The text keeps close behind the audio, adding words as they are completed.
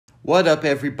What up,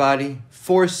 everybody?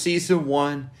 For season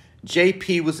 1,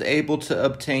 JP was able to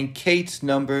obtain Kate's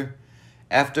number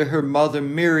after her mother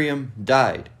Miriam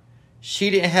died.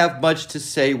 She didn't have much to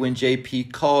say when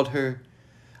JP called her.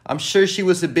 I'm sure she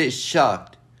was a bit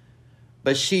shocked,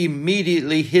 but she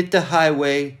immediately hit the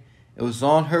highway and was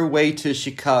on her way to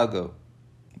Chicago.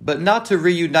 But not to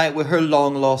reunite with her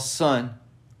long-lost son,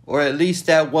 or at least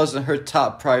that wasn't her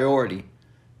top priority.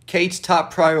 Kate's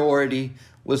top priority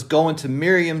was going to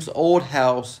Miriam's old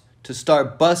house to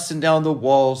start busting down the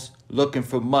walls looking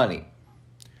for money.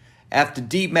 After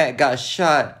D-Mac got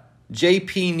shot,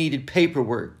 JP needed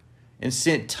paperwork and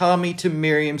sent Tommy to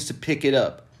Miriam's to pick it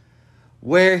up,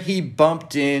 where he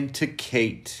bumped into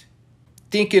Kate.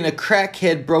 Thinking a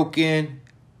crackhead broke in,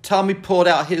 Tommy pulled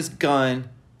out his gun,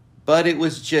 but it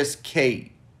was just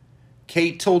Kate.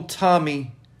 Kate told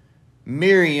Tommy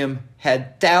Miriam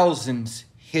had thousands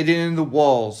hidden in the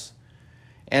walls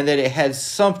and that it had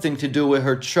something to do with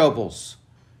her troubles.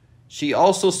 She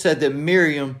also said that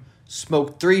Miriam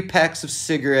smoked 3 packs of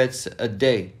cigarettes a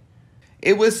day.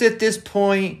 It was at this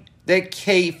point that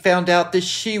Kate found out that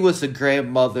she was a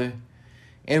grandmother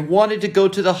and wanted to go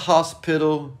to the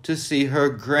hospital to see her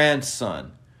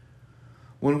grandson.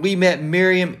 When we met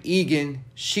Miriam Egan,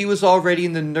 she was already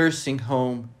in the nursing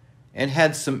home and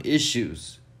had some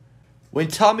issues. When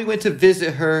Tommy went to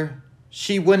visit her,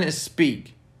 she wouldn't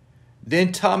speak.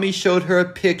 Then Tommy showed her a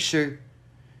picture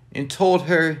and told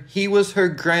her he was her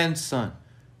grandson.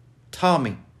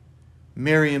 Tommy,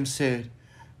 Miriam said,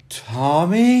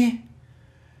 "Tommy?"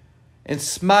 and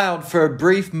smiled for a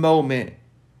brief moment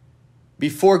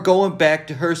before going back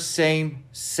to her same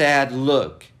sad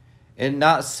look and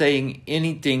not saying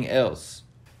anything else.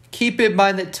 Keep in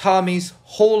mind that Tommy's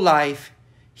whole life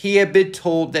he had been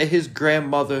told that his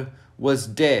grandmother was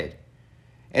dead.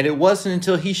 And it wasn't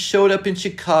until he showed up in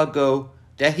Chicago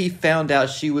that he found out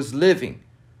she was living.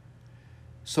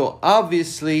 So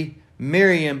obviously,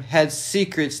 Miriam had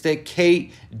secrets that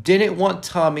Kate didn't want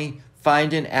Tommy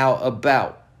finding out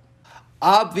about.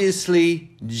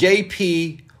 Obviously,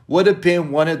 JP would have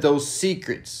been one of those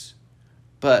secrets.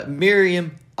 But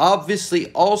Miriam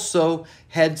obviously also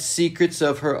had secrets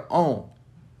of her own.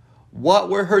 What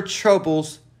were her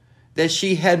troubles that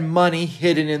she had money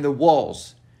hidden in the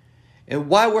walls? And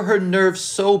why were her nerves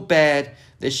so bad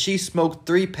that she smoked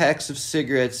 3 packs of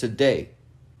cigarettes a day?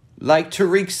 Like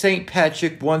Tariq St.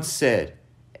 Patrick once said,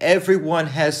 everyone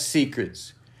has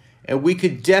secrets. And we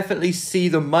could definitely see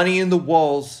the money in the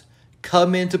walls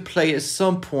come into play at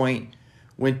some point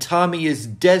when Tommy is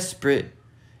desperate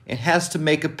and has to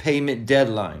make a payment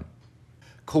deadline.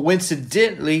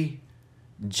 Coincidentally,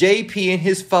 JP and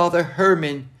his father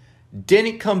Herman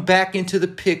didn't come back into the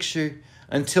picture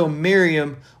until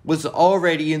Miriam was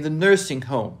already in the nursing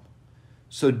home.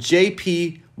 So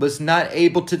JP was not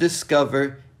able to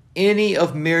discover any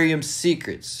of Miriam's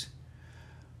secrets.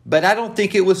 But I don't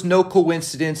think it was no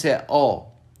coincidence at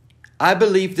all. I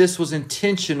believe this was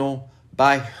intentional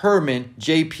by Herman,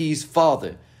 JP's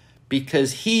father,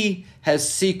 because he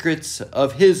has secrets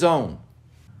of his own.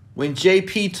 When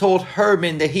JP told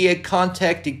Herman that he had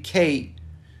contacted Kate,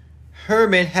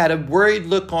 Herman had a worried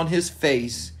look on his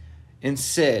face and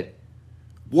said,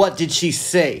 "What did she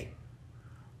say?"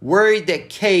 Worried that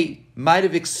Kate might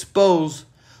have exposed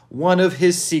one of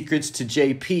his secrets to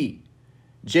JP.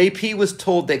 JP was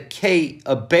told that Kate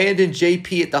abandoned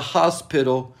JP at the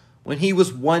hospital when he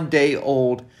was 1 day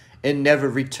old and never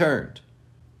returned.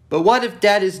 But what if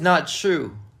that is not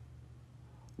true?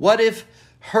 What if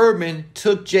Herman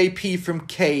took JP from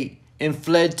Kate and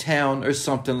fled town or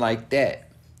something like that?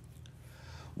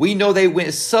 We know they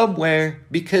went somewhere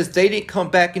because they didn't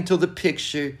come back into the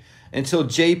picture until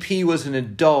JP was an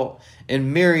adult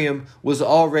and Miriam was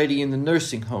already in the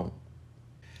nursing home.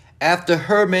 After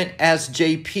Herman asked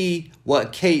JP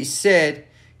what Kate said,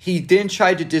 he then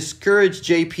tried to discourage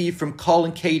JP from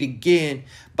calling Kate again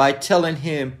by telling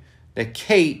him that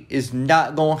Kate is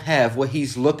not going to have what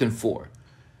he's looking for.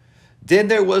 Then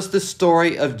there was the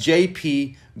story of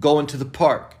JP going to the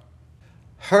park.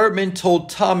 Herman told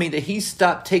Tommy that he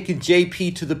stopped taking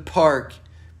JP to the park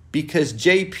because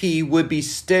JP would be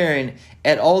staring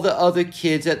at all the other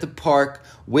kids at the park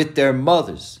with their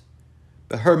mothers.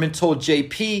 But Herman told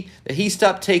JP that he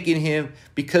stopped taking him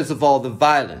because of all the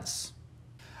violence.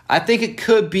 I think it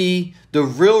could be the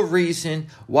real reason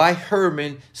why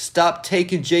Herman stopped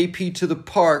taking JP to the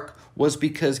park was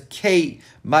because Kate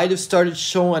might have started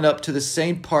showing up to the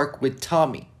same park with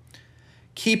Tommy.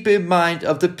 Keep in mind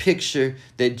of the picture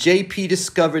that JP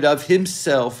discovered of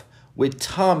himself with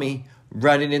Tommy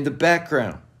running in the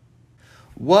background.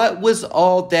 What was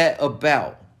all that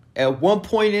about? At one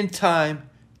point in time,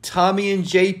 Tommy and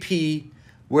JP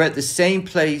were at the same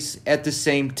place at the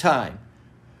same time,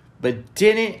 but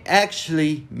didn't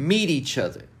actually meet each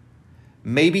other.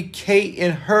 Maybe Kate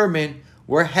and Herman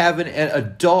were having an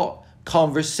adult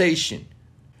conversation.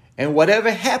 And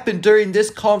whatever happened during this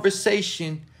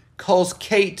conversation caused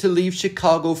Kate to leave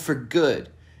Chicago for good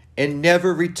and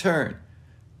never return.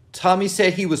 Tommy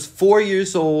said he was 4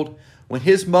 years old when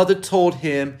his mother told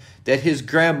him that his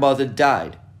grandmother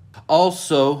died.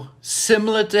 Also,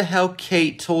 similar to how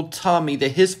Kate told Tommy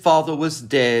that his father was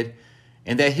dead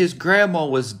and that his grandma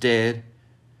was dead,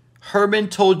 Herman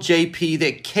told JP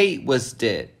that Kate was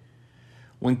dead.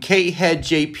 When Kate had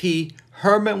JP,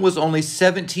 Herman was only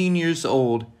 17 years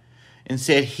old and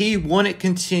said he wouldn't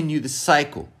continue the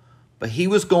cycle, but he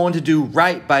was going to do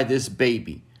right by this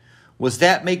baby. Was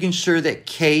that making sure that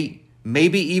Kate,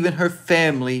 maybe even her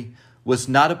family, was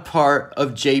not a part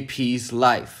of JP's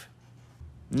life?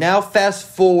 Now fast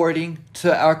forwarding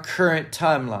to our current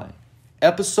timeline.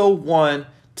 Episode 1,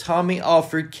 Tommy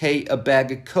offered Kate a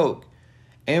bag of Coke.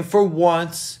 And for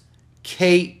once,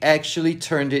 Kate actually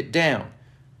turned it down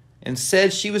and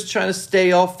said she was trying to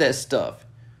stay off that stuff.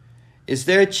 Is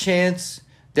there a chance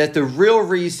that the real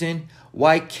reason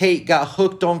why Kate got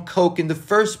hooked on Coke in the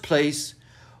first place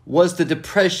was the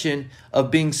depression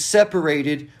of being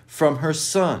separated from her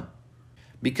son?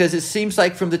 Because it seems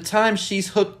like from the time she's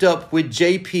hooked up with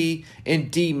JP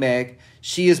and D-Mac,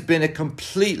 she has been a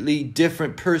completely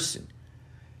different person.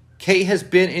 Kate has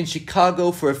been in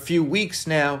Chicago for a few weeks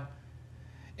now,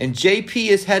 and JP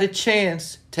has had a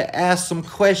chance to ask some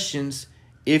questions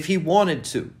if he wanted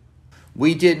to.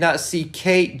 We did not see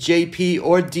Kate, JP,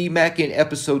 or D-Mac in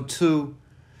episode 2,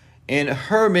 and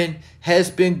Herman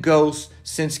has been ghost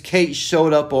since Kate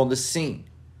showed up on the scene.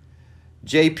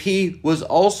 JP was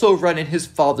also running his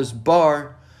father's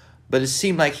bar, but it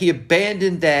seemed like he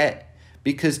abandoned that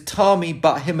because Tommy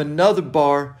bought him another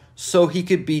bar so he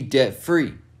could be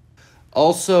debt-free.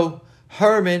 Also,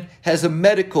 Herman has a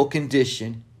medical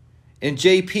condition, and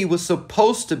JP was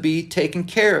supposed to be taking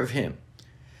care of him.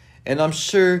 And I'm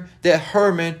sure that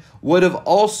Herman would have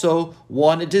also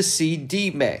wanted to see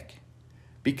D-Mac,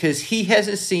 because he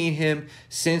hasn't seen him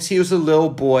since he was a little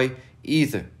boy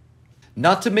either.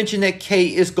 Not to mention that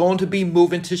Kate is going to be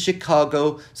moving to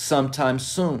Chicago sometime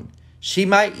soon. She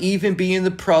might even be in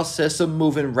the process of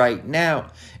moving right now,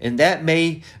 and that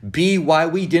may be why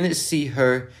we didn't see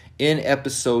her in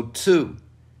episode 2.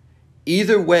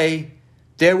 Either way,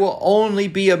 there will only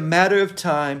be a matter of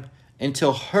time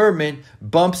until Herman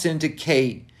bumps into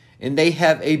Kate and they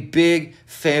have a big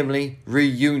family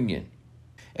reunion.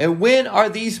 And when are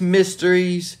these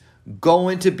mysteries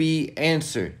going to be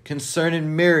answered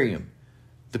concerning Miriam,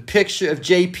 the picture of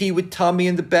JP with Tommy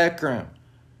in the background,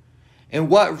 and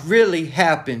what really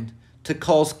happened to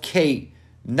cause Kate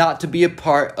not to be a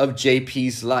part of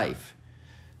JP's life?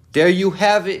 There you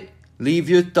have it. Leave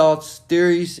your thoughts,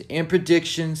 theories, and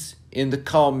predictions in the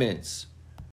comments.